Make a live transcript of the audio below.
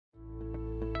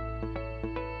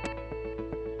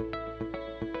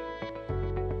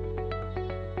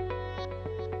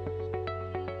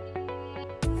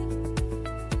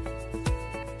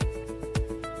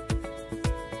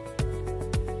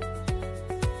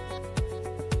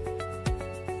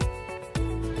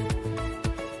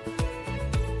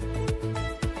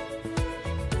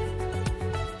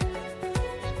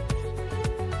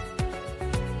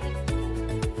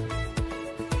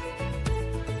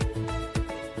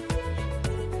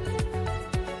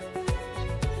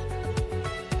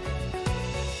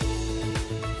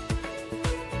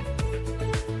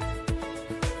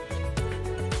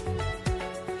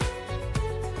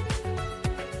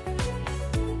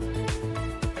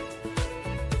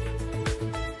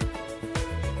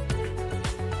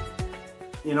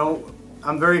You know,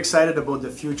 I'm very excited about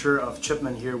the future of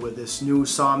Chipman here with this new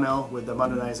sawmill, with the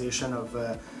modernization of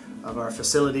our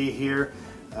facility here.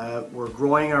 We're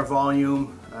growing our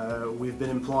volume. We've been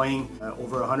employing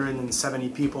over 170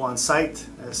 people on site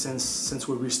since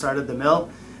we restarted the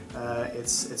mill.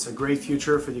 It's a great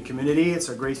future for the community. It's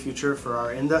a great future for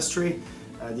our industry.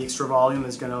 The extra volume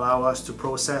is going to allow us to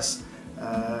process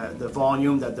the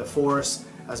volume that the forest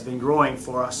has been growing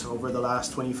for us over the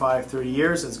last 25-30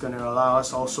 years. It's going to allow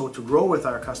us also to grow with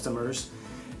our customers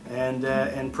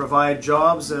and provide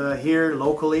jobs here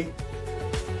locally.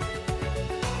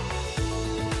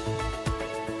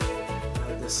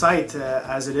 The site,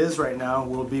 as it is right now,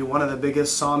 will be one of the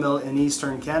biggest sawmill in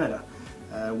Eastern Canada.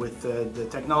 With the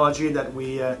technology that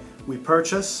we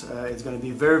purchase, it's going to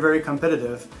be very, very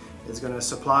competitive. It's going to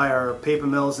supply our paper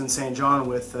mills in St. John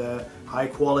with high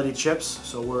quality chips,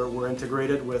 so we're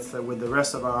integrated with the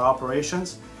rest of our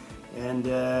operations, and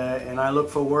I look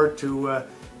forward to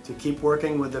keep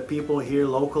working with the people here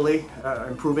locally,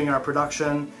 improving our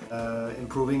production,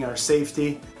 improving our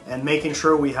safety, and making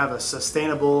sure we have a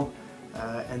sustainable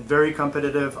and very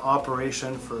competitive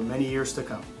operation for many years to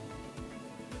come.